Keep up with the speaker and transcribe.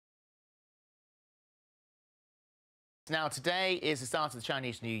Now, today is the start of the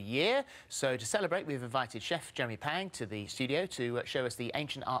Chinese New Year, so to celebrate, we've invited Chef Jeremy Pang to the studio to show us the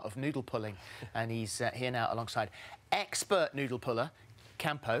ancient art of noodle pulling, and he's here now alongside expert noodle puller,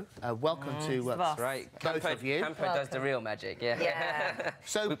 Kampo. Welcome to right. both of you. Kampo does the real magic, yeah.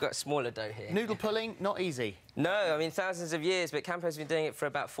 So we've got smaller dough here. Noodle pulling, not easy. No, I mean, thousands of years, but Kampo's been doing it for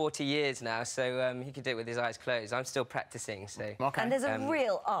about 40 years now, so he can do it with his eyes closed. I'm still practising, so... Okay. And there's a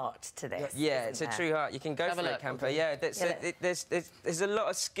real art to this. Yeah, it's a true art. You can go for it, Kampo. Yeah, there's a lot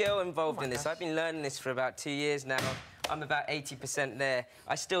of skill involved in this. I've been learning this for about 2 years now. I'm about 80% there.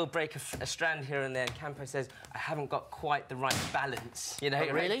 I still break a strand here and there, and Kampo says I haven't got quite the right balance, you know.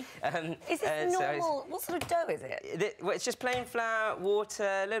 Oh, really? Is this normal? What sort of dough is it? Well, it's just plain flour, water,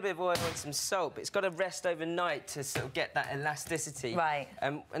 a little bit of oil and some salt, but it's got to rest overnight to sort of get that elasticity. Right.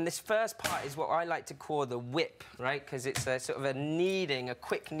 And this first part is what I like to call the whip, right? Because it's a sort of a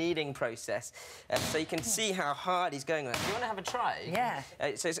quick kneading process. So you can see how hard he's going on. Do you want to have a try? Yeah.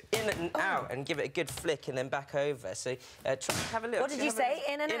 So it's in and out, and give it a good flick and then back over. So try have a look. What did you say?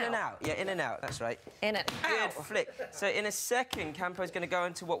 In and out? In and out. Yeah, in and out. That's right. In and out. Good flick. So in a second, Kampo's going to go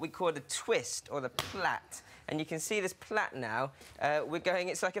into what we call the twist or the plait. And you can see this plait now.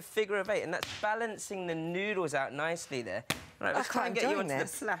 It's like a figure of 8, and that's balancing the noodles out nicely there. Right, let's try and get you onto the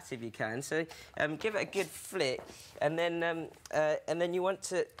plait if you can. So give it a good flick, and then you want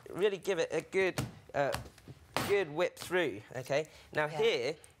to really give it a good whip through, OK? Now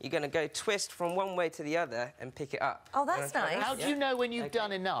here, you're going to go twist from one way to the other and pick it up. Oh, that's nice. How do you know when you've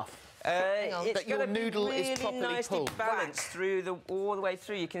done enough? It's your noodle really is properly nicely pulled. balanced through all the way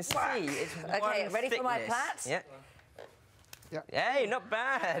through. You can see it's one OK, ready thickness. for my plait? Yeah. Hey, not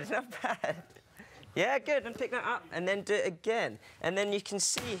bad, not bad. Yeah, good, and pick that up, and then do it again. And then you can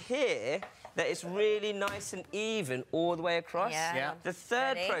see here that it's really nice and even all the way across. Yeah. The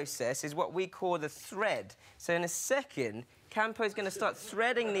third process is what we call the thread. So in a second, Kampo's going to start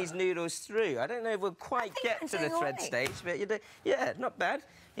threading these noodles through. I don't know if we'll quite get to the thread stage, but you do. Yeah, not bad.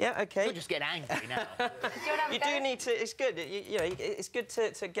 Yeah, OK. You'll just get angry now. You do need to... It's good. You know, it's good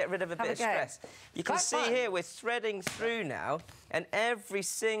to get rid of a bit of stress. You can see here we're threading through now, and every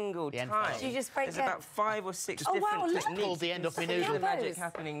single time there's about 5 or 6 different techniques. Pulled the end off my noodle. The magic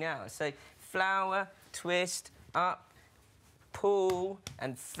happening now. So flour, twist, up, pull,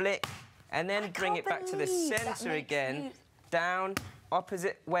 and flick, and then bring it back to the centre again, down,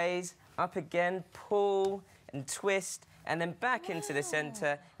 opposite ways, up again, pull and twist, and then back into the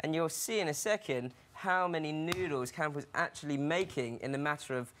centre, and you'll see in a second how many noodles Kampo's actually making in a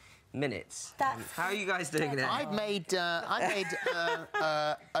matter of minutes. How are you guys doing there? I made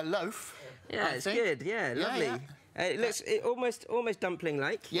a loaf. Yeah, it's good. Yeah, lovely. Yeah. It looks almost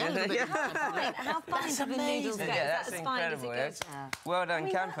dumpling-like. Yeah, How fine do the noodles go? Yeah, that's incredible. Well done,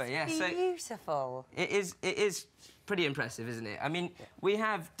 Kampo. Yeah, beautiful. It is pretty impressive, isn't it? I mean, we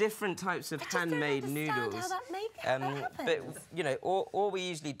have different types of handmade noodles. How that happens. But you know, all we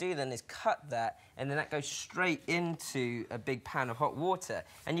usually do then is cut that, and then that goes straight into a big pan of hot water.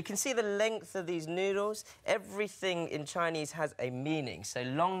 And you can see the length of these noodles. Everything in Chinese has a meaning. So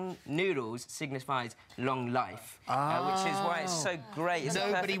long noodles signifies long life, which is why it's so great.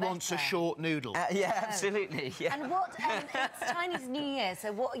 Nobody wants a short noodle. Yeah, absolutely. Yeah. And what? It's Chinese New Year.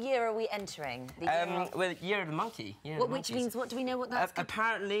 So what year are we entering? Well, Year of the Monkey. Which means, what do we know what that's?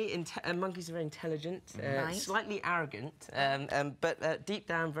 Apparently, monkeys are very intelligent, slightly arrogant, but deep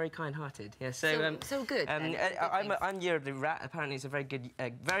down very kind-hearted. Yeah. So good. I'm Year of the Rat. Apparently, it's a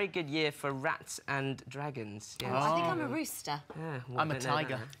very good year for rats and dragons. Yeah. I think I'm a rooster. Yeah, well, I'm a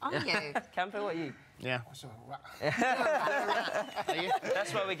tiger. Are you? Kampo, what are you? Yeah.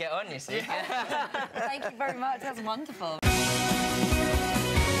 That's why we get on, you see. Thank you very much. That's wonderful.